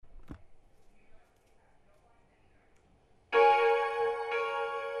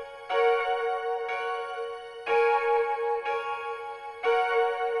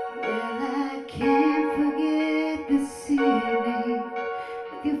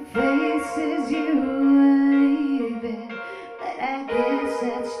faces you were leaving, but I guess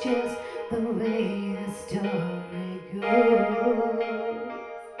that's just the way the story goes.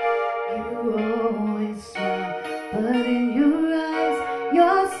 You always smile, but in your eyes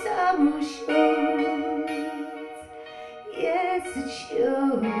your sorrow shows. Yes, it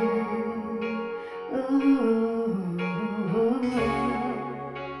shows.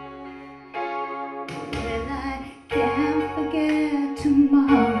 Well, I can't forget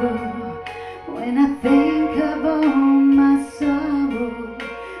tomorrow when I think of all my sorrow.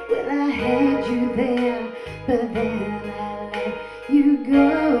 Well, I had you there, but then I let you go.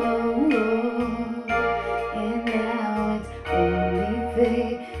 And now it's only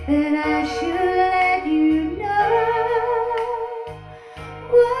fate that I should let you know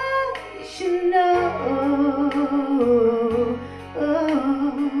what you should know.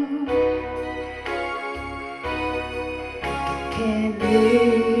 Can't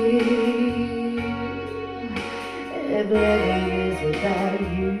leave ever